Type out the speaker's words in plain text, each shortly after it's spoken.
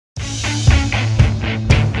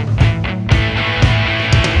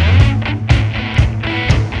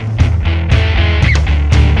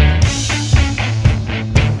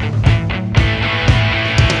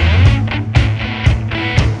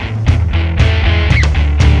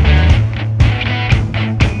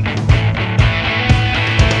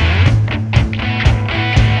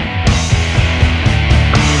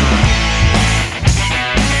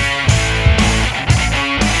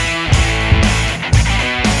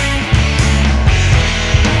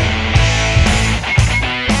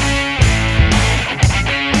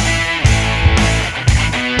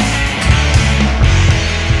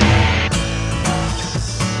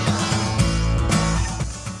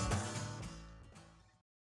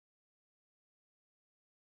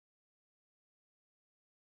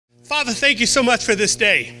Father, thank you so much for this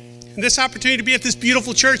day and this opportunity to be at this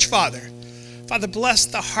beautiful church, Father. Father, bless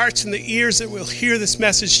the hearts and the ears that will hear this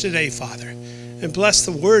message today, Father, and bless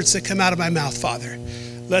the words that come out of my mouth, Father.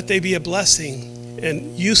 Let they be a blessing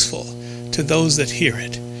and useful to those that hear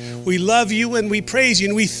it. We love you and we praise you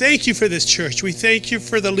and we thank you for this church. We thank you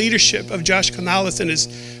for the leadership of Josh Canales and his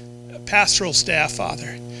pastoral staff,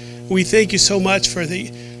 Father. We thank you so much for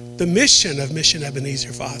the mission of Mission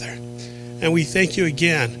Ebenezer, Father. And we thank you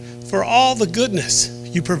again for all the goodness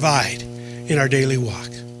you provide in our daily walk.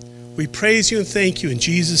 We praise you and thank you in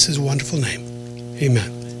Jesus' wonderful name.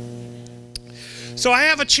 Amen. So I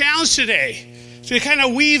have a challenge today to kind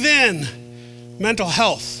of weave in mental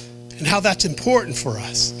health and how that's important for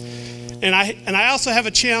us. And I also have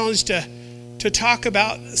a challenge to talk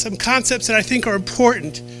about some concepts that I think are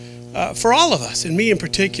important for all of us, and me in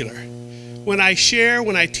particular. When I share,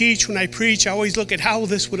 when I teach, when I preach, I always look at how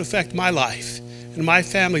this would affect my life and my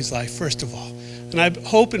family's life, first of all. And I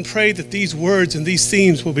hope and pray that these words and these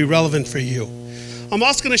themes will be relevant for you. I'm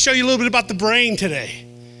also going to show you a little bit about the brain today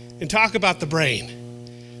and talk about the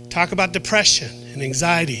brain. Talk about depression and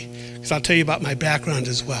anxiety, because I'll tell you about my background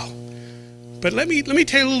as well. But let me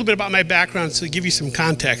tell you a little bit about my background to give you some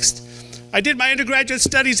context. I did my undergraduate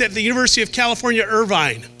studies at the University of California,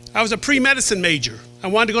 Irvine. I was a pre-medicine major. I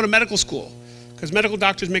wanted to go to medical school because medical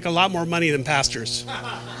doctors make a lot more money than pastors.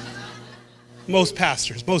 Most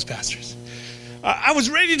pastors. I was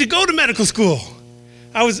ready to go to medical school.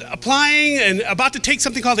 I was applying and about to take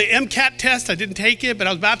something called the MCAT test. I didn't take it, but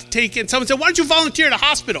I was about to take it. And someone said, why don't you volunteer at a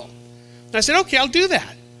hospital? And I said, okay, I'll do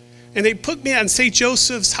that. And they put me on St.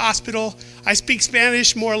 Joseph's Hospital. I speak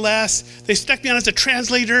Spanish more or less. They stuck me on as a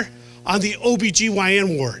translator on the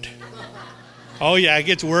OBGYN ward. Oh yeah, it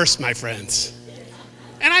gets worse, my friends.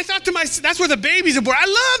 And I thought to myself, that's where the babies are born.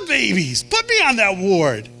 I love babies. Put me on that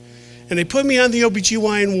ward. And they put me on the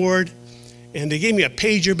OBGYN ward, and they gave me a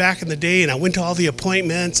pager back in the day, and I went to all the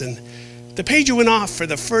appointments, and the pager went off for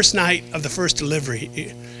the first night of the first delivery,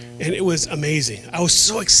 and it was amazing. I was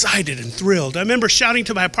so excited and thrilled. I remember shouting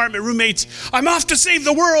to my apartment roommates, I'm off to save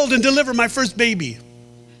the world and deliver my first baby.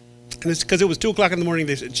 And it's because it was 2 o'clock in the morning.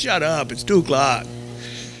 They said, shut up, it's 2 o'clock.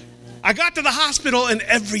 I got to the hospital, and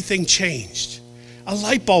everything changed. A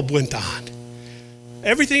light bulb went on.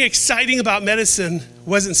 Everything exciting about medicine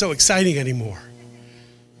wasn't so exciting anymore.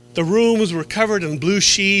 The rooms were covered in blue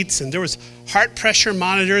sheets, and there was heart pressure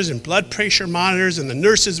monitors and blood pressure monitors, and the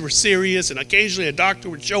nurses were serious, and occasionally a doctor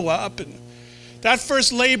would show up. And that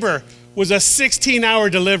first labor was a 16-hour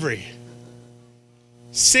delivery.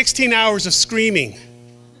 16 hours of screaming,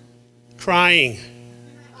 crying,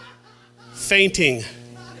 fainting,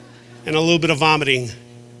 and a little bit of vomiting,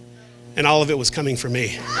 and all of it was coming from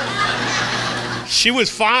me. She was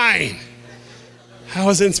fine. I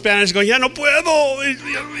was in Spanish going, ya no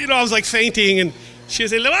puedo. You know, I was like fainting, and she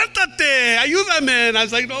said, levántate, ayúdame. And I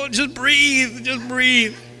was like, no, just breathe, just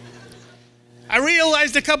breathe. I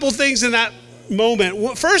realized a couple things in that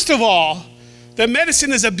moment. First of all, that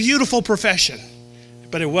medicine is a beautiful profession,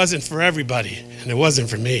 but it wasn't for everybody, and it wasn't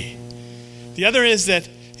for me. The other is that,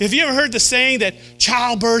 have you ever heard the saying that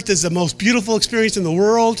childbirth is the most beautiful experience in the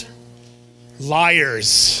world?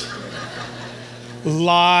 Liars.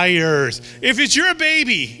 Liars. If it's your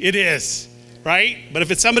baby, it is, right? But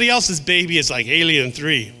if it's somebody else's baby, it's like Alien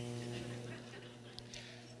 3.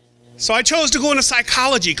 So I chose to go into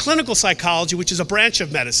psychology, clinical psychology, which is a branch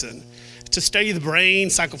of medicine, to study the brain,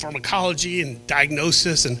 psychopharmacology, and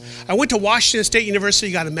diagnosis. And I went to Washington State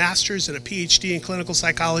University, got a master's and a PhD in clinical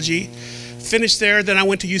psychology. Finished there, then I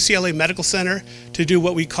went to UCLA Medical Center to do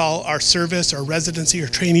what we call our service or residency or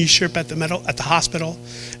traineeship at the hospital.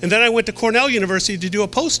 And then I went to Cornell University to do a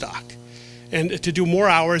postdoc and to do more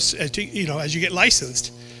hours as you get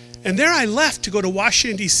licensed. And there I left to go to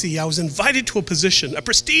Washington, D.C. I was invited to a position, a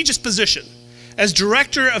prestigious position, as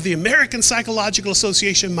director of the American Psychological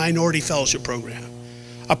Association Minority Fellowship Program,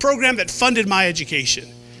 a program that funded my education.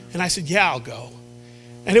 And I said, yeah, I'll go.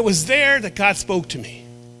 And it was there that God spoke to me.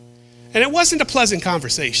 And it wasn't a pleasant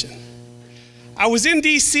conversation. I was in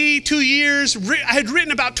DC 2 years. I had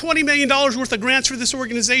written about $20 million worth of grants for this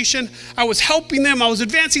organization. I was helping them. I was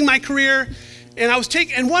advancing my career.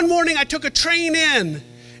 And one morning I took a train in.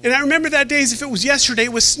 And I remember that day as if it was yesterday.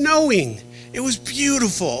 It was snowing. It was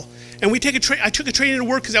beautiful. And I took a train into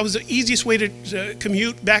work because that was the easiest way to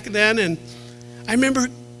commute back then. And I remember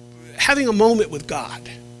having a moment with God.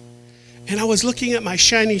 And I was looking at my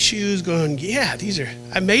shiny shoes going, yeah,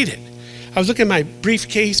 I made it. I was looking at my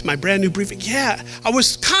briefcase, my brand new briefcase. Yeah, I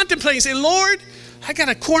was contemplating, saying, Lord, I got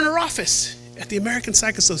a corner office at the American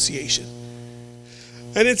Psych Association.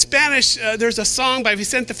 And in Spanish, there's a song by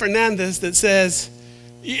Vicente Fernandez that says,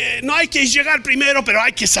 No hay que llegar primero, pero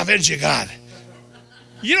hay que saber llegar.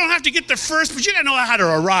 You don't have to get there first, but you got to know how to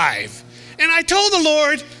arrive. And I told the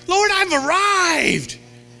Lord, Lord, I've arrived,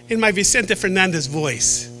 in my Vicente Fernandez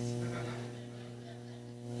voice.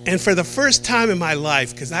 And for the first time in my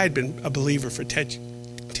life, because I had been a believer for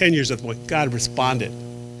 10 years at the point, God responded.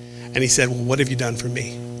 And he said, well, what have you done for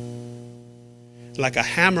me? Like a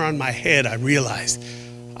hammer on my head, I realized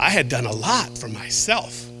I had done a lot for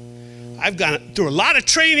myself. I've gone through a lot of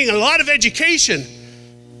training, a lot of education.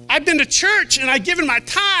 I've been to church and I've given my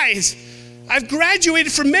tithes. I've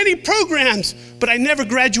graduated from many programs, but I never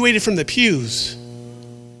graduated from the pews.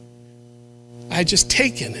 I had just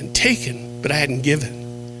taken and taken, but I hadn't given.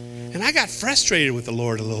 And I got frustrated with the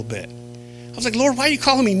Lord a little bit. I was like, Lord, why are you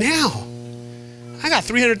calling me now? I got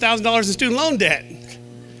 $300,000 in student loan debt.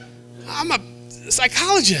 I'm a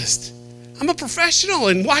psychologist. I'm a professional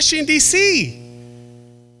in Washington, D.C.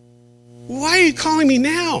 Why are you calling me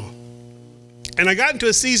now? And I got into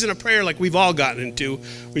a season of prayer like we've all gotten into,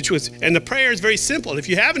 and the prayer is very simple. And if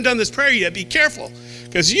you haven't done this prayer yet, be careful.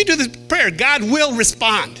 Because you do this prayer, God will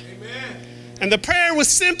respond. Amen. And the prayer was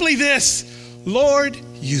simply this: Lord,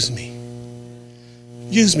 use me.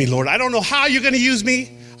 Use me, Lord. I don't know how you're going to use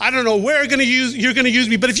me. I don't know where you're going to use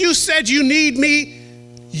me. But if you said you need me,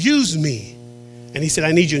 use me. And he said,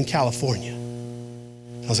 I need you in California.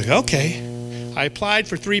 I was like, okay. I applied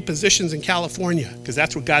for 3 positions in California because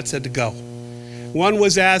that's where God said to go. One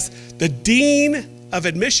was as the Dean of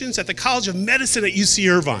Admissions at the College of Medicine at UC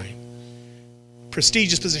Irvine.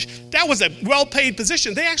 Prestigious position. That was a well-paid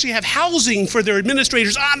position. They actually have housing for their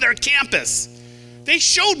administrators on their campus. They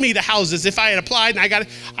showed me the houses if I had applied, and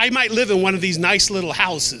I might live in one of these nice little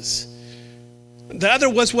houses. The other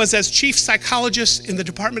was as chief psychologist in the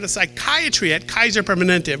Department of Psychiatry at Kaiser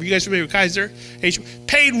Permanente. Are you guys familiar with Kaiser?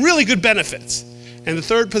 Paid really good benefits. And the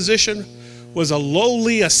third position was a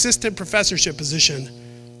lowly assistant professorship position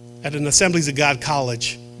at an Assemblies of God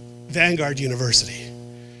college, Vanguard University,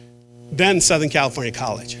 then Southern California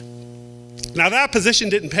College. Now that position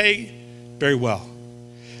didn't pay very well.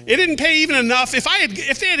 It didn't pay even enough. If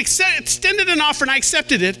they had extended an offer and I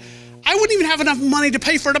accepted it, I wouldn't even have enough money to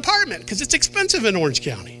pay for an apartment because it's expensive in Orange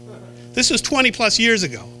County. This was 20 plus years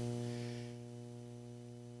ago.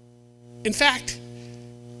 In fact,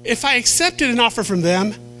 if I accepted an offer from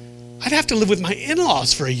them, I'd have to live with my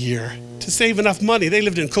in-laws for a year to save enough money. They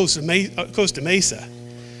lived in Costa Mesa.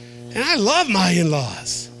 And I love my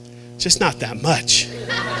in-laws, just not that much.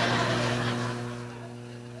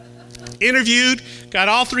 Interviewed, got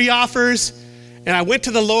all 3 offers, and I went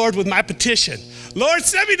to the Lord with my petition. Lord,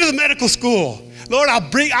 send me to the medical school. Lord,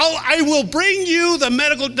 I will bring you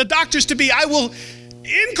the doctors to be. I will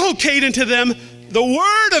inculcate into them the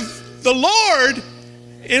word of the Lord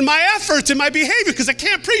in my efforts, in my behavior, because I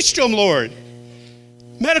can't preach to them, Lord.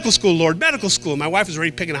 Medical school, Lord, medical school. My wife was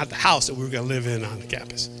already picking out the house that we were going to live in on the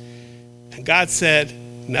campus. And God said,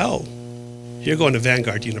 no, you're going to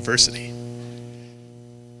Vanguard University.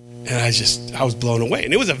 And I was blown away.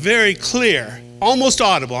 And it was a very clear, almost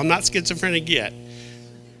audible, I'm not schizophrenic yet,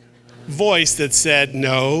 voice that said,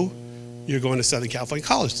 no, you're going to Southern California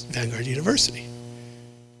College, Vanguard University.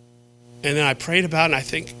 And then I prayed about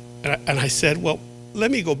it, and I said, well, let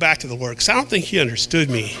me go back to the Lord, because I don't think he understood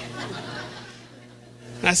me.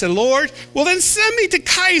 And I said, Lord, well then send me to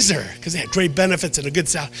Kaiser, because they had great benefits and a good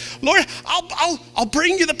salary. Lord, I'll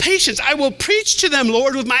bring you the patients. I will preach to them,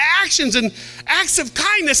 Lord, with my actions and acts of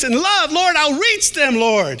kindness and love. Lord, I'll reach them,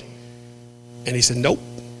 Lord. And he said, nope,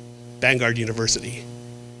 Vanguard University.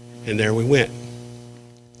 And there we went.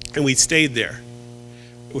 And we stayed there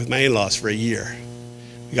with my in-laws for a year.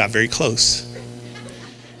 We got very close.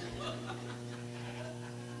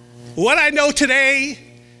 What I know today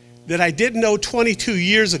that I didn't know 22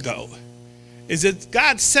 years ago is that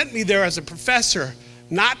God sent me there as a professor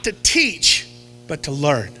not to teach, but to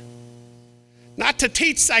learn. Not to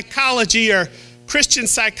teach psychology or Christian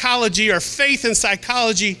psychology or faith in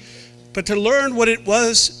psychology, but to learn what it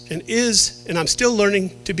was and is, and I'm still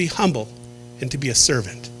learning to be humble and to be a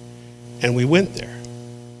servant. And we went there.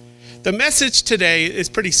 The message today is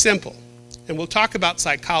pretty simple, and we'll talk about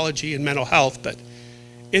psychology and mental health, but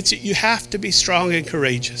you have to be strong and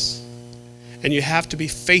courageous, and you have to be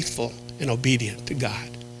faithful and obedient to God,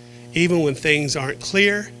 even when things aren't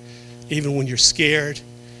clear, even when you're scared,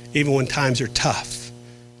 even when times are tough.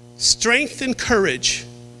 Strength and courage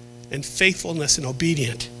and faithfulness and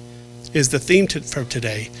obedience is the theme for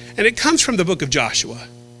today, and it comes from the book of Joshua.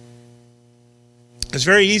 It's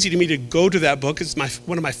very easy to me to go to that book. It's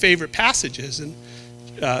one of my favorite passages in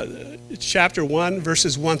chapter 1,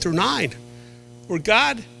 verses 1 through 9, where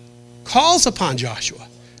God calls upon Joshua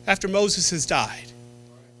after Moses has died.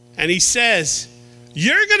 And he says,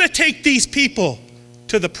 you're going to take these people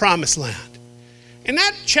to the promised land. And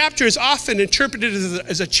that chapter is often interpreted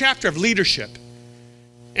as a chapter of leadership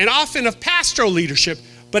and often of pastoral leadership,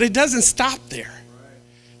 but it doesn't stop there.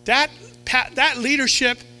 That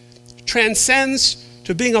leadership transcends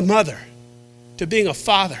to being a mother, to being a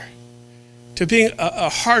father, to being a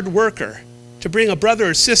hard worker, to being a brother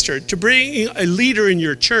or sister, to being a leader in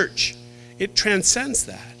your church. It transcends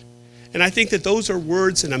that. And I think that those are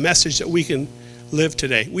words and a message that we can live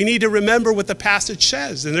today. We need to remember what the passage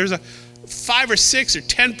says. And there's 5 or 6 or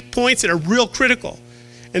 10 points that are real critical.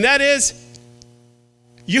 And that is,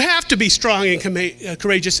 you have to be strong and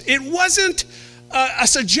courageous. It wasn't a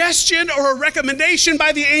suggestion or a recommendation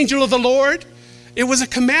by the angel of the Lord. It was a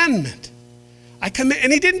commandment.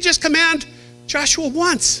 And he didn't just command Joshua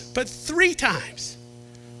once, but 3 times.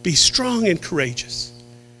 Be strong and courageous.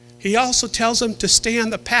 He also tells him to stay on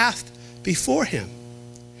the path before him.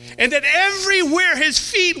 And that everywhere his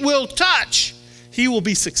feet will touch, he will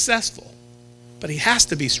be successful. But he has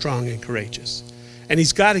to be strong and courageous. And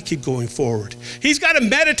he's got to keep going forward. He's got to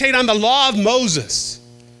meditate on the law of Moses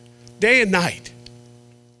day and night.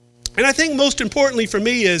 And I think most importantly for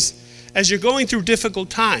me is, as you're going through difficult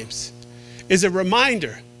times, is a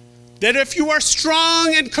reminder that if you are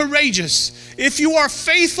strong and courageous, if you are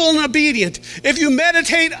faithful and obedient, if you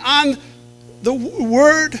meditate on the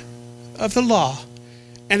word of the law,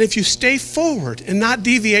 and if you stay forward and not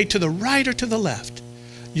deviate to the right or to the left,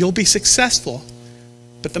 you'll be successful.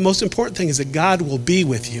 But the most important thing is that God will be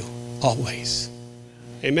with you always.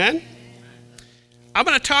 Amen? I'm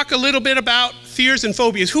going to talk a little bit about fears and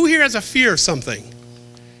phobias. Who here has a fear of something?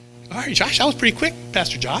 All right, Josh, that was pretty quick,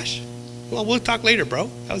 Pastor Josh. Well, we'll talk later, bro.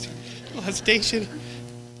 That was a little hesitation.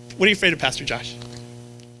 What are you afraid of, Pastor Josh?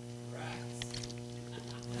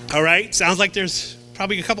 All right, sounds like there's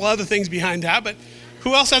probably a couple other things behind that, but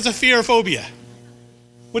who else has a fear or phobia?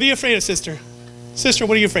 What are you afraid of, sister? Sister,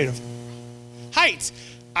 what are you afraid of? Heights.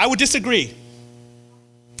 I would disagree.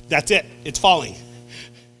 That's it. It's falling.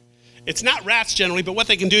 It's not rats generally, but what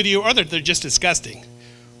they can do to you, or they're just disgusting.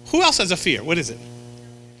 Who else has a fear? What is it?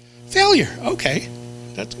 Failure. Okay.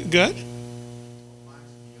 That's good.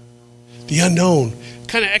 The unknown.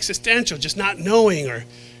 Kind of existential, just not knowing, or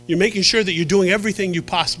you're making sure that you're doing everything you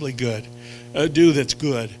possibly do that's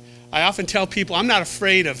good. I often tell people I'm not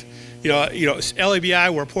afraid of,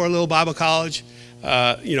 LABI, we're a poor little Bible college.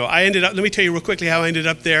 I ended up, let me tell you real quickly how I ended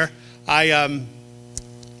up there. I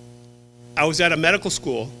was at a medical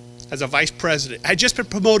school as a vice president. I had just been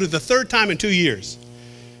promoted the 3rd time in 2 years.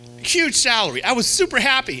 Huge salary. I was super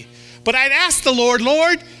happy. But I'd asked the Lord,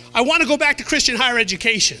 I want to go back to Christian higher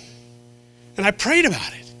education. And I prayed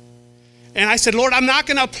about it. And I said, Lord, I'm not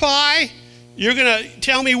going to apply. You're going to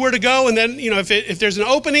tell me where to go. And then, if there's an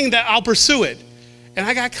opening, that I'll pursue it. And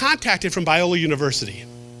I got contacted from Biola University.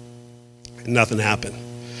 Nothing happened.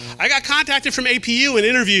 I got contacted from APU and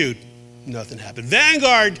interviewed. Nothing happened.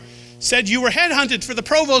 Vanguard said you were headhunted for the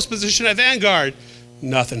provost position at Vanguard.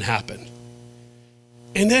 Nothing happened.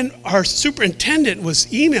 And then our superintendent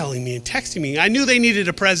was emailing me and texting me. I knew they needed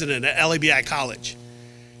a president at LABI College.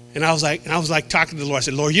 And I was like talking to the Lord. I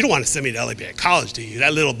said, Lord, you don't want to send me to LABI College, do you?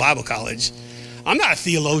 That little Bible college. I'm not a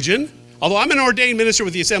theologian, although I'm an ordained minister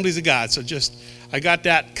with the Assemblies of God. So I got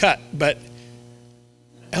that cut. But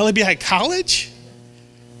LABI College?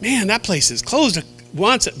 Man, that place is closed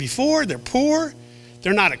once before. They're poor.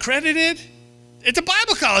 They're not accredited. It's a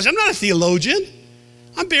Bible college. I'm not a theologian.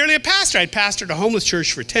 I'm barely a pastor. I pastored a homeless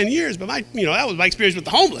church for 10 years, but that was my experience with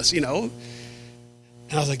the homeless, And I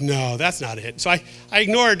was like, no, that's not it. So I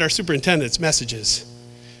ignored our superintendent's messages.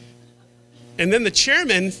 And then the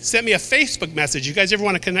chairman sent me a Facebook message. You guys ever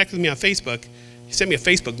want to connect with me on Facebook? He sent me a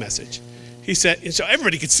Facebook message. He said, and so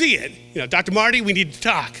everybody could see it. Dr. Marty, we need to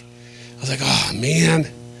talk. I was like, oh, man.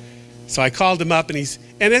 So I called him up, and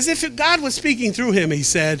as if God was speaking through him, he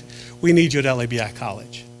said, we need you at LABI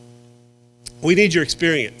College. We need your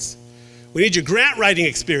experience. We need your grant writing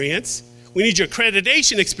experience. We need your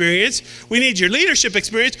accreditation experience. We need your leadership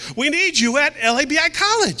experience. We need you at LABI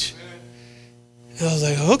College. And I was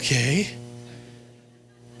like, okay.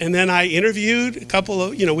 And then I interviewed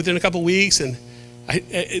within a couple of weeks, and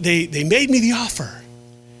they made me the offer.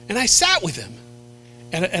 And I sat with them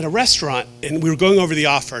at a restaurant, and we were going over the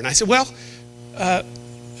offer. And I said, well,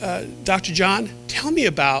 Dr. John, tell me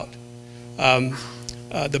about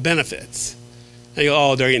the benefits. And they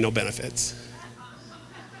go, oh, there ain't no benefits.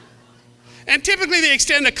 And typically they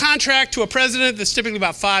extend a contract to a president that's typically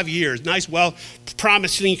about 5 years. Nice, well,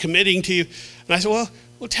 promising, committing to you. And I said, well,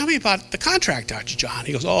 tell me about the contract, Dr. John.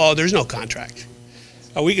 He goes, oh, there's no contract.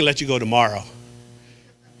 Oh, we can let you go tomorrow.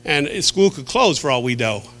 And school could close for all we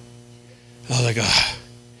know. I was like, ah.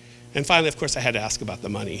 And finally, of course, I had to ask about the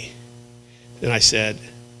money. And I said,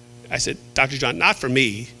 Dr. John, not for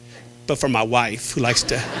me, but for my wife, who likes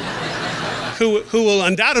to, who will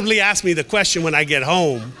undoubtedly ask me the question when I get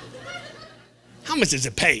home, how much does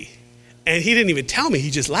it pay? And he didn't even tell me.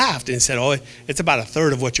 He just laughed and said, oh, it's about a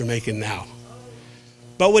third of what you're making now.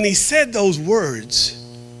 But when he said those words,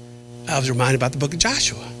 I was reminded about the book of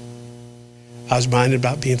Joshua. I was reminded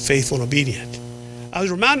about being faithful and obedient. I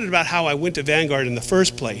was reminded about how I went to Vanguard in the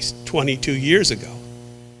first place 22 years ago.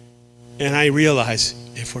 And I realized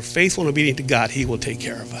if we're faithful and obedient to God, he will take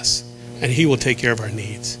care of us. And he will take care of our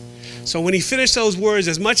needs. So when he finished those words,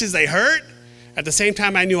 as much as they hurt, at the same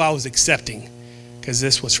time I knew I was accepting, because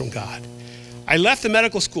this was from God. I left the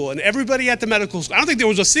medical school, and everybody at the medical school, I don't think there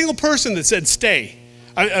was a single person that said stay.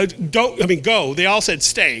 Go. They all said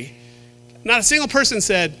stay. Not a single person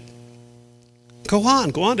said, go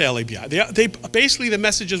on to LABI. They basically, the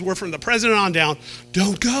messages were from the president on down,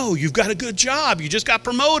 don't go, you've got a good job, you just got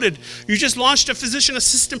promoted, you just launched a physician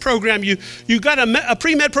assistant program, you got a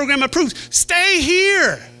pre-med program approved, stay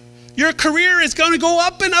here. Your career is going to go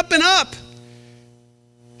up and up and up.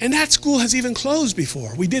 And that school has even closed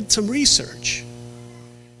before. We did some research.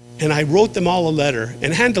 And I wrote them all a letter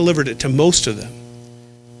and hand-delivered it to most of them.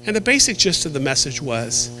 And the basic gist of the message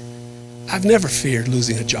was, I've never feared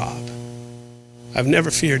losing a job. I've never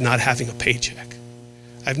feared not having a paycheck.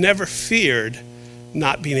 I've never feared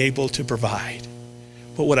not being able to provide.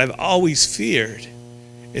 But what I've always feared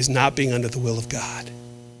is not being under the will of God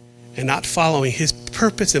and not following his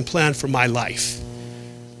purpose and plan for my life.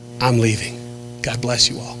 I'm leaving. God bless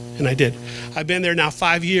you all. And I did. I've been there now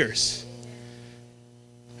 5 years.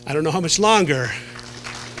 I don't know how much longer.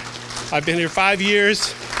 I've been here 5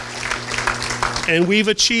 years. And we've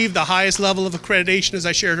achieved the highest level of accreditation, as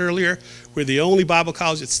I shared earlier. We're the only Bible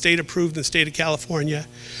college that's state approved in the state of California.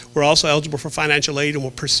 We're also eligible for financial aid, and we're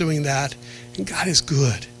pursuing that. And God is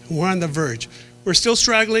good. We're on the verge. We're still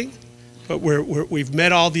struggling, but we've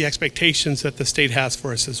met all the expectations that the state has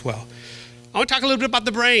for us as well. I want to talk a little bit about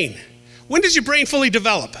the brain. When does your brain fully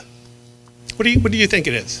develop? What do you think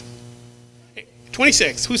it is?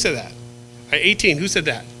 26, who said that? 18, who said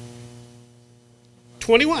that?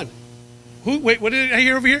 21. Wait, what did I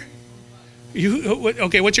hear over here?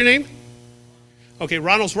 Okay, what's your name? Okay,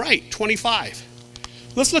 Ronald's right, 25.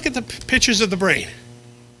 Let's look at the pictures of the brain.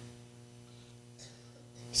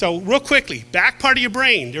 So real quickly, back part of your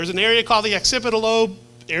brain, there's an area called the occipital lobe,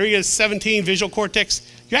 area 17, visual cortex.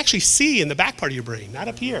 You actually see in the back part of your brain, not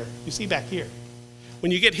up here. You see back here.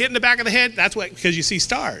 When you get hit in the back of the head, that's because you see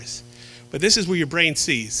stars. But this is where your brain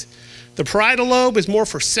sees. The parietal lobe is more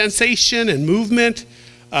for sensation and movement.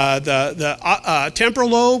 The temporal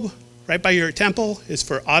lobe, right by your temple, is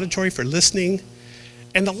for auditory, for listening.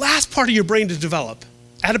 And the last part of your brain to develop,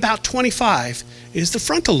 at about 25, is the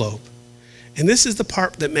frontal lobe. And this is the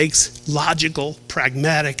part that makes logical,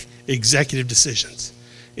 pragmatic, executive decisions.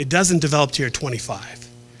 It doesn't develop to your 25.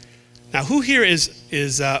 Now, who here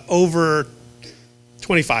is over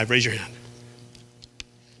 25? Raise your hand.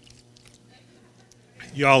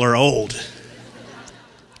 Y'all are old.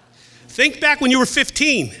 Think back when you were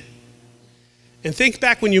 15. And think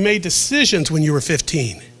back when you made decisions when you were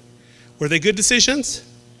 15. Were they good decisions?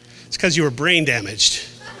 It's because you were brain damaged.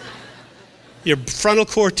 Your frontal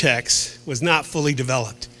cortex was not fully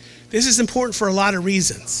developed. This is important for a lot of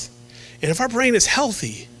reasons. And if our brain is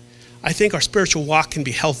healthy, I think our spiritual walk can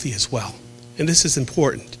be healthy as well. And this is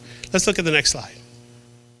important. Let's look at the next slide.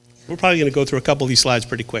 We're probably going to go through a couple of these slides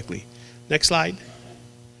pretty quickly. Next slide.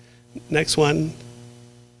 Next one.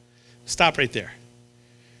 Stop right there.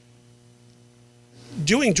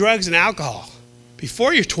 Doing drugs and alcohol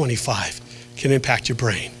before you're 25 can impact your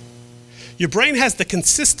brain. Your brain has the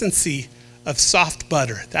consistency of soft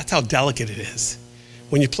butter. That's how delicate it is.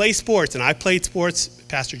 When you play sports, and I played sports,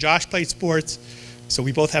 Pastor Josh played sports, so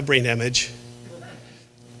we both have brain damage.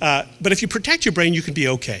 But if you protect your brain, you can be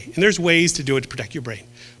okay. And there's ways to do it to protect your brain.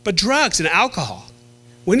 But drugs and alcohol,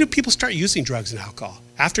 when do people start using drugs and alcohol?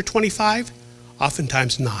 After 25?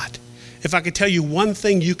 Oftentimes not. If I could tell you one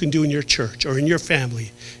thing you can do in your church or in your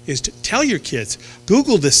family is to tell your kids,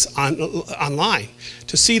 Google this online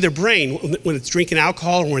to see their brain when it's drinking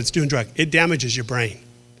alcohol or when it's doing drugs. It damages your brain.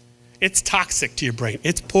 It's toxic to your brain.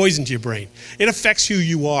 It's poison to your brain. It affects who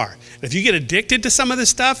you are. And if you get addicted to some of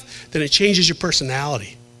this stuff, then it changes your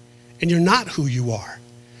personality. And you're not who you are,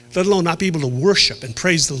 let alone not be able to worship and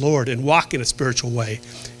praise the Lord and walk in a spiritual way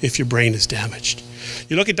if your brain is damaged.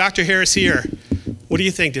 You look at Dr. Harris here. What do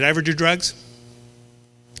you think? Did I ever do drugs?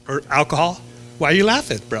 Or alcohol? Why are you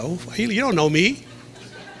laughing, bro? You don't know me.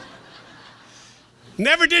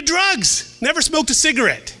 Never did drugs. Never smoked a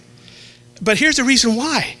cigarette. But here's the reason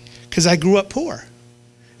why. Because I grew up poor.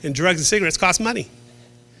 And drugs and cigarettes cost money.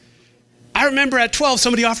 I remember at 12,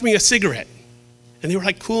 somebody offered me a cigarette. And they were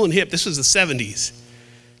like cool and hip. This was the 70s.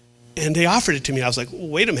 And they offered it to me. I was like, well,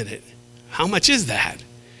 wait a minute. How much is that?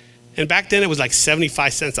 And back then it was like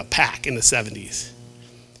 75 cents a pack in the 70s.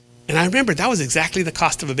 And I remember that was exactly the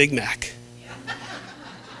cost of a Big Mac.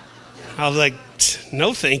 I was like,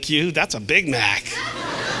 no thank you, that's a Big Mac.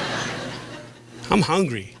 I'm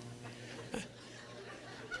hungry.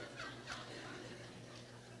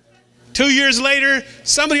 2 years later,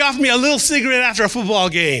 somebody offered me a little cigarette after a football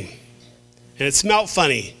game. And it smelled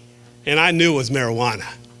funny. And I knew it was marijuana.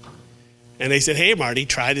 And they said, hey, Marty,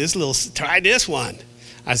 try this one.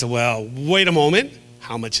 I said, well, wait a moment.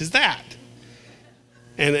 How much is that?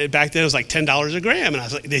 And back then it was like $10 a gram.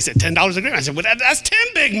 And they said, $10 a gram. I said, well, that's 10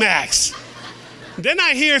 Big Macs. Then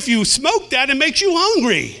I hear if you smoke that, it makes you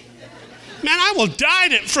hungry. Man, I will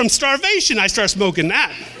die from starvation. I start smoking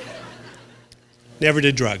that. Never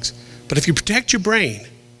did drugs. But if you protect your brain,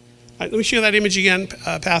 let me show that image again,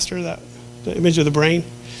 Pastor, the image of the brain.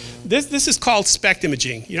 This is called SPECT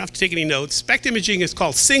imaging. You don't have to take any notes. SPECT imaging is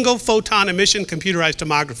called single photon emission computerized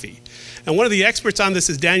tomography. And one of the experts on this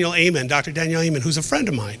is Daniel Amen, Dr. Daniel Amen, who's a friend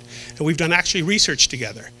of mine. And we've done actually research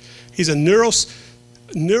together. He's a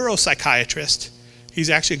neuropsychiatrist.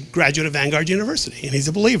 He's actually a graduate of Vanguard University, and he's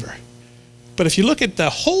a believer. But if you look at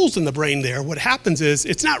the holes in the brain there, what happens is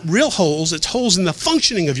it's not real holes, it's holes in the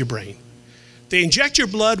functioning of your brain. They inject your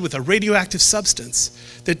blood with a radioactive substance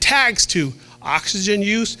that tags to oxygen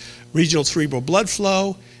use, regional cerebral blood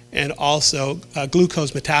flow, and also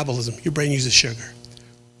glucose metabolism. Your brain uses sugar.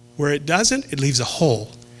 Where it doesn't, it leaves a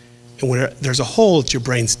hole. And where there's a hole, it's your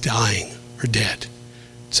brain's dying or dead.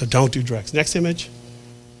 So don't do drugs. Next image.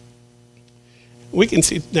 We can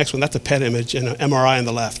see, next one, that's a PET image and an MRI on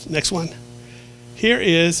the left. Next one. Here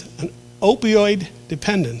is an opioid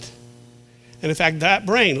dependent. And in fact, that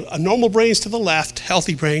brain, a normal brain is to the left,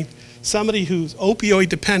 healthy brain, somebody who's opioid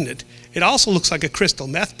dependent. It also looks like a crystal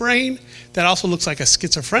meth brain. That also looks like a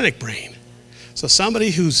schizophrenic brain. So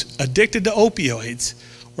somebody who's addicted to opioids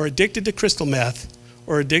or addicted to crystal meth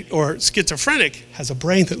or schizophrenic has a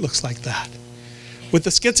brain that looks like that. With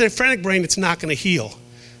the schizophrenic brain, it's not going to heal.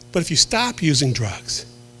 But if you stop using drugs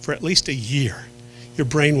for at least a year, your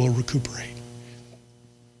brain will recuperate.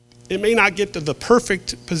 It may not get to the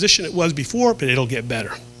perfect position it was before, but it'll get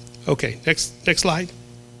better. Okay, next slide.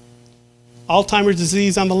 Alzheimer's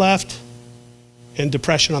disease on the left and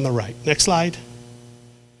depression on the right. Next slide.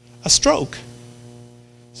 A stroke.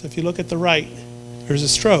 So if you look at the right, there's a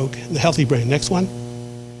stroke in the healthy brain. Next one.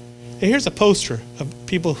 And here's a poster of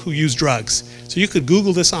people who use drugs. So you could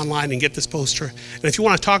Google this online and get this poster. And if you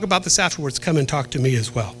want to talk about this afterwards, come and talk to me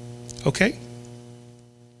as well. Okay?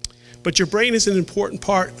 But your brain is an important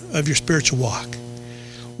part of your spiritual walk.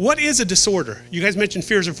 What is a disorder? You guys mentioned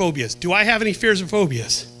fears or phobias. Do I have any fears or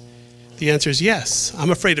phobias? The answer is yes. I'm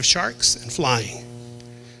afraid of sharks and flying.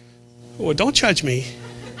 Well, don't judge me.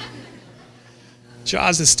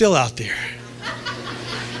 Jaws is still out there.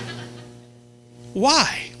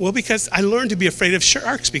 Why? Well, because I learned to be afraid of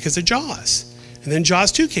sharks because of Jaws. And then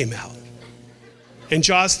Jaws 2 came out. And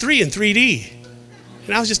Jaws 3 in 3D.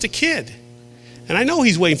 And I was just a kid. And I know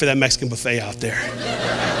he's waiting for that Mexican buffet out there.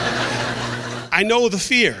 I know the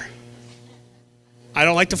fear. I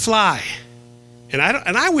don't like to fly. And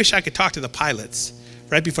I wish I could talk to the pilots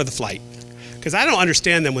right before the flight. Because I don't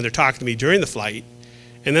understand them when they're talking to me during the flight.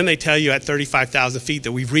 And then they tell you at 35,000 feet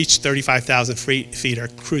that we've reached 35,000 feet, our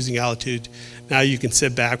cruising altitude. Now you can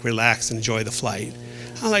sit back, relax, and enjoy the flight.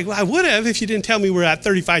 I'm like, well, I would have if you didn't tell me we're at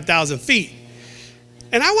 35,000 feet.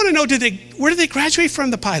 And I want to know, where did they graduate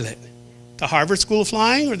from, the pilot? The Harvard School of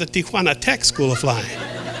Flying or the Tijuana Tech School of Flying?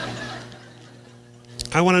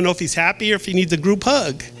 I want to know if he's happy or if he needs a group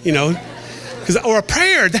hug, you know, or a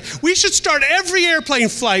prayer. We should start every airplane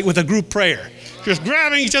flight with a group prayer. Just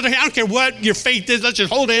grabbing each other. I don't care what your faith is. Let's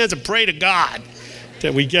just hold hands and pray to God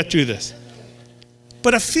that we get through this.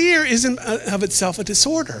 But a fear isn't of itself a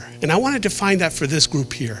disorder. And I want to define that for this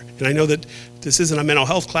group here. And I know that this isn't a mental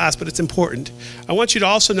health class, but it's important. I want you to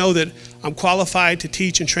also know that I'm qualified to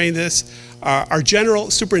teach and train this. Our general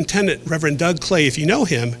superintendent, Reverend Doug Clay, if you know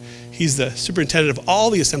him, he's the superintendent of all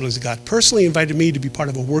the Assemblies of God, personally invited me to be part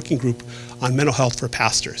of a working group on mental health for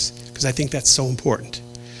pastors, because I think that's so important.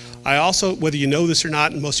 I also, whether you know this or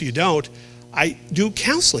not, and most of you don't, I do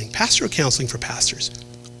counseling, pastoral counseling for pastors,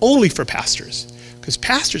 only for pastors, because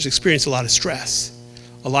pastors experience a lot of stress,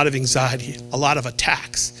 a lot of anxiety, a lot of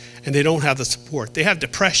attacks, and they don't have the support. They have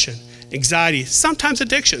depression, anxiety, sometimes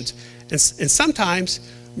addictions, and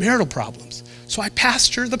sometimes marital problems. So I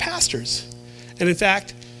pastor the pastors. And in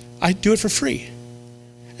fact, I do it for free.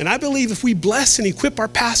 And I believe if we bless and equip our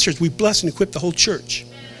pastors, we bless and equip the whole church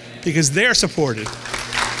because they're supported.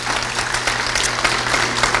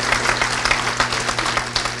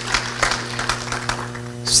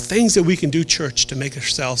 Things that we can do, church, to make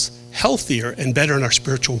ourselves healthier and better in our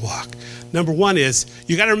spiritual walk. Number one is,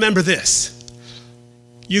 you got to remember this.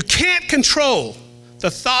 You can't control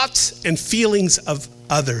the thoughts and feelings of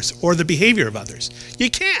others or the behavior of others.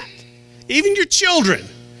 You can't. Even your children.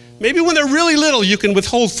 Maybe when they're really little, you can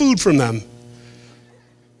withhold food from them.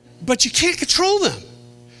 But you can't control them.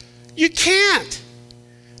 You can't.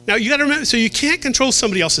 Now, you got to remember, so you can't control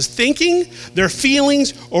somebody else's thinking, their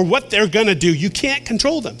feelings, or what they're going to do. You can't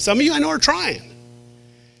control them. Some of you I know are trying.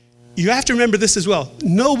 You have to remember this as well.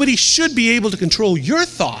 Nobody should be able to control your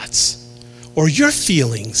thoughts or your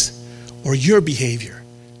feelings or your behavior.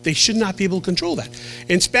 They should not be able to control that.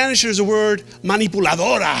 In Spanish, there's a word,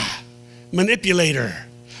 manipuladora, manipulator.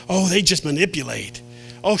 Oh, they just manipulate.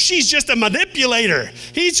 Oh, she's just a manipulator.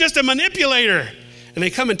 He's just a manipulator. And they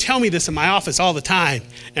come and tell me this in my office all the time.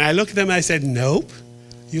 And I look at them and I said, nope,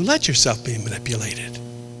 you let yourself be manipulated.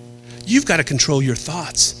 You've got to control your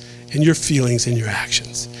thoughts and your feelings and your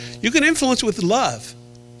actions. You can influence with love,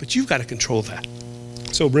 but you've got to control that.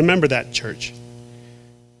 So remember that, church.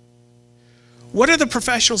 What are the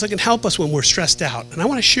professionals that can help us when we're stressed out? And I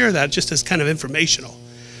want to share that just as kind of informational.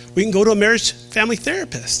 We can go to a marriage family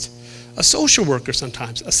therapist, a social worker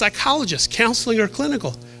sometimes, a psychologist, counseling or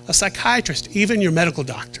clinical, a psychiatrist, even your medical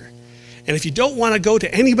doctor. And if you don't want to go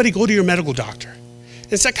to anybody, go to your medical doctor.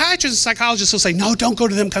 And psychiatrists and psychologists will say, no, don't go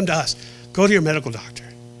to them, come to us. Go to your medical doctor.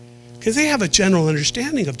 Because they have a general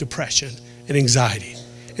understanding of depression and anxiety.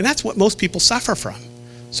 And that's what most people suffer from.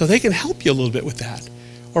 So they can help you a little bit with that.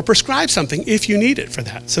 Or prescribe something if you need it for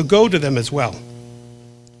that. So go to them as well.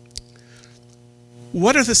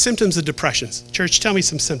 What are the symptoms of depression? Church, tell me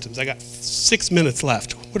some symptoms. I got 6 minutes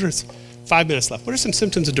left. 5 minutes left. What are some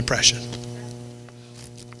symptoms of depression?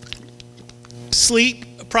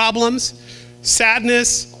 Sleep problems,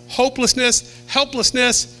 sadness, hopelessness,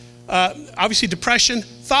 helplessness, obviously depression,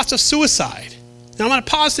 thoughts of suicide. Now I'm going to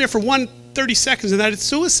pause there for 30 seconds, and that is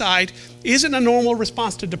suicide isn't a normal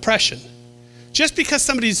response to depression. Just because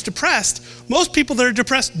somebody's depressed, most people that are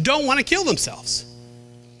depressed don't want to kill themselves.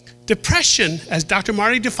 Depression, as Dr.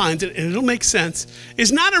 Marty defines it, and it'll make sense,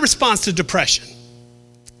 is not a response to depression.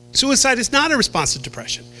 Suicide is not a response to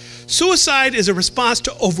depression. Suicide is a response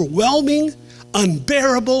to overwhelming,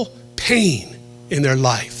 unbearable pain in their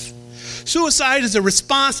life. Suicide is a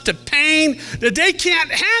response to pain that they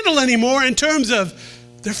can't handle anymore in terms of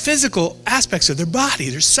their physical aspects of their body.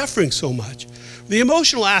 They're suffering so much. The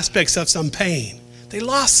emotional aspects of some pain. They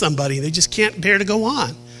lost somebody. They just can't bear to go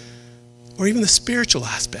on. Or even the spiritual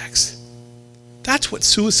aspects. That's what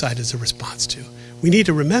suicide is a response to. We need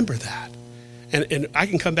to remember that. And I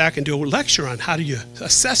can come back and do a lecture on how do you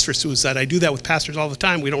assess for suicide. I do that with pastors all the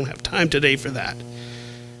time. We don't have time today for that.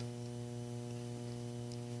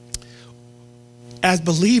 As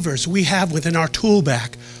believers, we have within our tool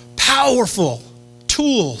bag powerful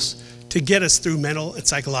tools to get us through mental and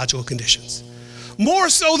psychological conditions. More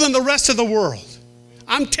so than the rest of the world.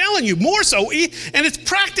 I'm telling you, more so. And it's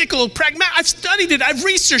practical, pragmatic. I've studied it. I've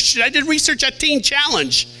researched it. I did research at Teen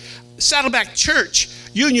Challenge, Saddleback Church,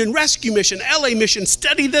 Union Rescue Mission, LA Mission.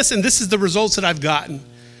 Study this, and this is the results that I've gotten.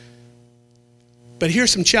 But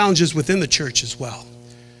here's some challenges within the church as well.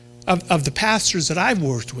 Of the pastors that I've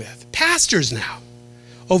worked with, pastors now,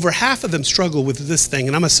 over half of them struggle with this thing,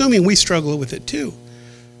 and I'm assuming we struggle with it too.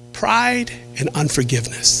 Pride and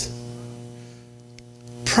unforgiveness.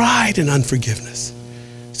 Pride and unforgiveness.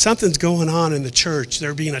 Something's going on in the church.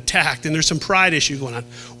 They're being attacked, and there's some pride issue going on.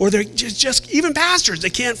 Or they're just even pastors, they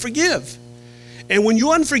can't forgive. And when you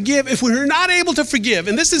unforgive, if we're not able to forgive,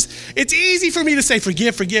 and it's easy for me to say,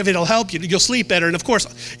 forgive, it'll help you, you'll sleep better, and of course,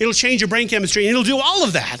 it'll change your brain chemistry, and it'll do all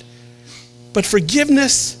of that. But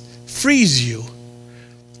forgiveness frees you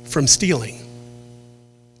from stealing.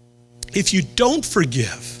 If you don't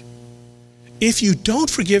forgive,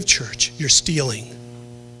 church, you're stealing.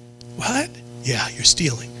 What? Yeah, you're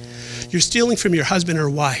stealing. You're stealing from your husband or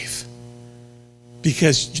wife.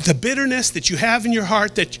 Because the bitterness that you have in your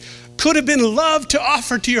heart that could have been love to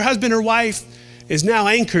offer to your husband or wife is now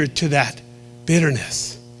anchored to that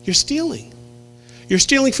bitterness. You're stealing. You're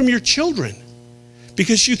stealing from your children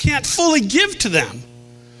because you can't fully give to them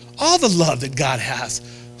all the love that God has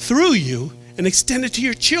through you and extend it to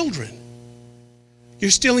your children.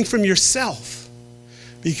 You're stealing from yourself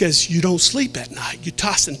because you don't sleep at night. You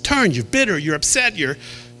toss and turn. You're bitter. You're upset. You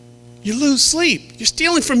lose sleep. You're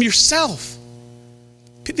stealing from yourself.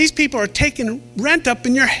 These people are taking rent up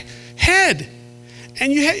in your head.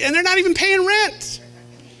 and they're not even paying rent.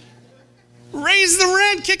 Raise the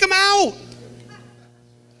rent, kick them out.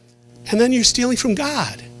 And then you're stealing from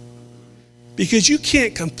God because you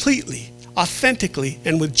can't completely, authentically,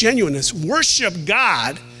 and with genuineness worship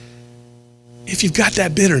God if you've got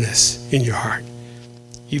that bitterness in your heart.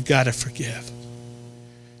 You've got to forgive.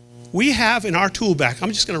 We have in our tool bag,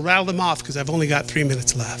 I'm just going to rattle them off because I've only got 3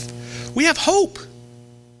 minutes left. We have hope,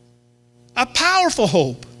 a powerful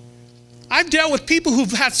hope. I've dealt with people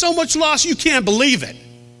who've had so much loss you can't believe it.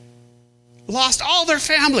 Lost all their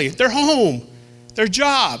family, their home, their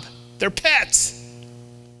job, their pets.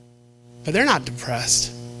 But they're not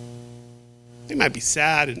depressed. They might be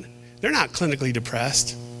sad and they're not clinically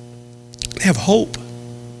depressed. They have hope.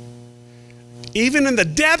 Even in the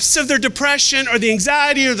depths of their depression or the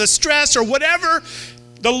anxiety or the stress or whatever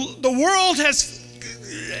the world has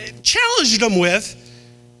challenged them with,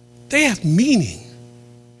 they have meaning.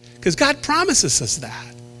 Because God promises us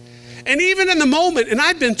that. And even in the moment, and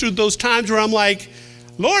I've been through those times where I'm like,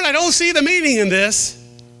 Lord, I don't see the meaning in this.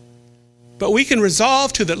 But we can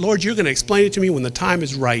resolve to that, Lord, you're going to explain it to me when the time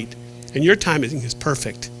is right. And your timing is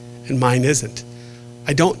perfect, and mine isn't.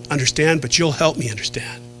 I don't understand, but you'll help me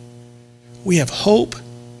understand. We have hope,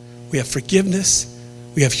 we have forgiveness,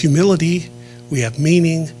 we have humility, we have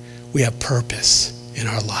meaning, we have purpose in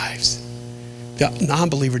our lives. The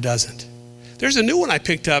non-believer doesn't. There's a new one I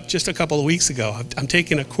picked up just a couple of weeks ago. I'm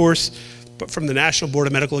taking a course from the National Board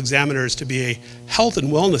of Medical Examiners to be a health and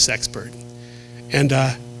wellness expert. And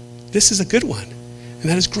this is a good one, and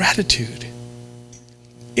that is gratitude.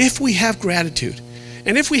 If we have gratitude,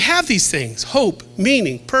 and if we have these things, hope,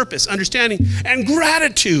 meaning, purpose, understanding, and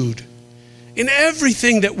gratitude in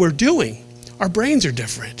everything that we're doing, our brains are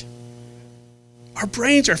different. Our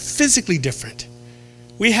brains are physically different.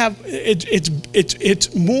 We have,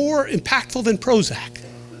 it's more impactful than Prozac.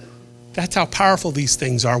 That's how powerful these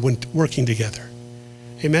things are when working together.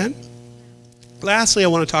 Amen? Lastly, I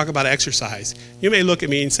want to talk about exercise. You may look at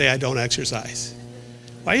me and say, I don't exercise.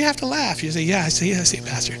 Why do you have to laugh? You say, yeah, I say,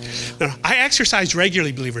 Pastor. No, I exercise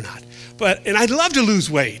regularly, believe it or not. And I'd love to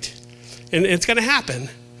lose weight. And it's going to happen.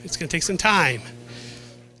 It's going to take some time.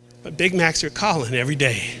 But Big Macs are calling every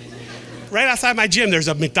day. Right outside my gym, there's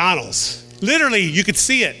a McDonald's. Literally, you could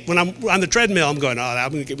see it. When I'm on the treadmill, I'm going,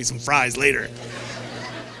 I'm going to get me some fries later.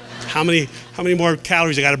 How many more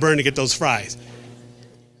calories I got to burn to get those fries?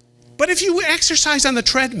 But if you exercise on the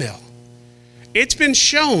treadmill, it's been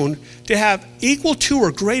shown to have equal to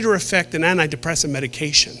or greater effect than antidepressant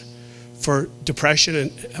medication for depression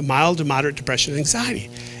and mild to moderate depression and anxiety.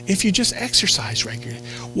 If you just exercise regularly,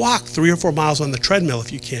 walk 3 or 4 miles on the treadmill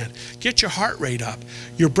if you can, get your heart rate up.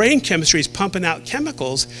 Your brain chemistry is pumping out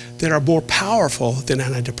chemicals that are more powerful than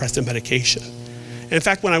antidepressant medication. And in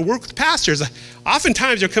fact, when I work with pastors,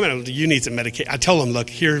 oftentimes they're coming out, you need some medication. I tell them, look,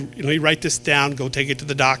 here, you write this down, go take it to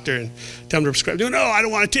the doctor and tell them to prescribe. No, I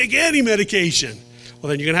don't want to take any medication. Well,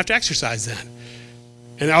 then you're going to have to exercise then.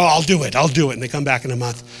 And I'll do it. And they come back in a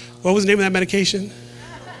month. What was the name of that medication?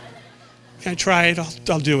 Can I try it?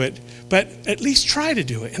 I'll do it. But at least try to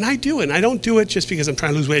do it. And I do it. And I don't do it just because I'm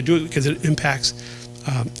trying to lose weight. I do it because it impacts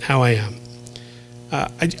how I am.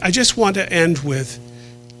 I just want to end with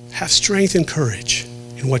have strength and courage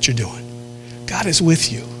in what you're doing. God is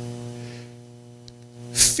with you.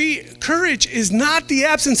 Courage is not the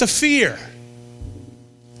absence of fear.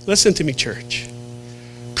 Listen to me, church.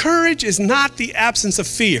 Courage is not the absence of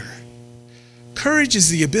fear. Courage is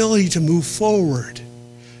the ability to move forward,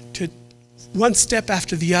 to one step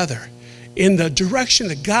after the other, in the direction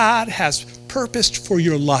that God has purposed for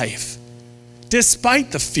your life,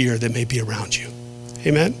 despite the fear that may be around you.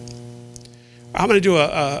 Amen? I'm going to do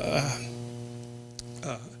a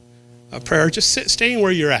prayer. Just staying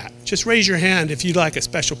where you're at. Just raise your hand if you'd like a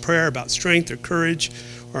special prayer about strength or courage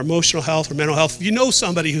or emotional health or mental health. If you know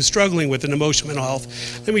somebody who's struggling with an emotional mental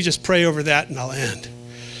health, let me just pray over that and I'll end.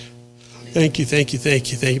 Thank you.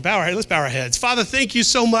 Let's bow our heads. Father, thank you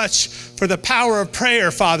so much for the power of prayer,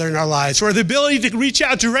 Father, in our lives, for the ability to reach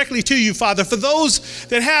out directly to you, Father. For those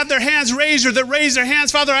that have their hands raised or that raise their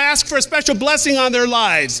hands, Father, I ask for a special blessing on their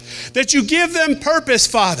lives, that you give them purpose,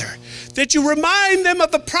 Father, that you remind them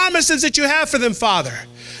of the promises that you have for them, Father,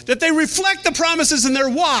 that they reflect the promises in their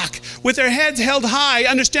walk with their heads held high,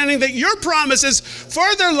 understanding that your promises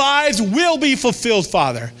for their lives will be fulfilled,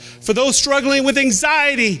 Father. For those struggling with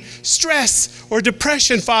anxiety, stress, or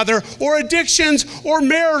depression, Father, or addictions, or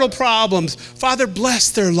marital problems, Father,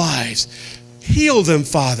 bless their lives. Heal them,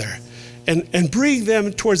 Father, and bring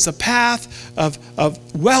them towards the path of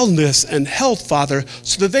wellness and health, Father,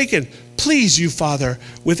 so that they can please you, Father,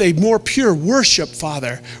 with a more pure worship,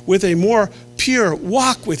 Father, with a more pure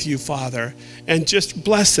walk with you, Father, and just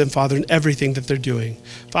bless them, Father, in everything that they're doing.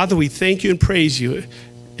 Father, we thank you and praise you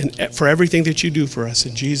for everything that you do for us.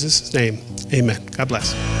 In Jesus' name, amen. God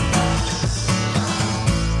bless.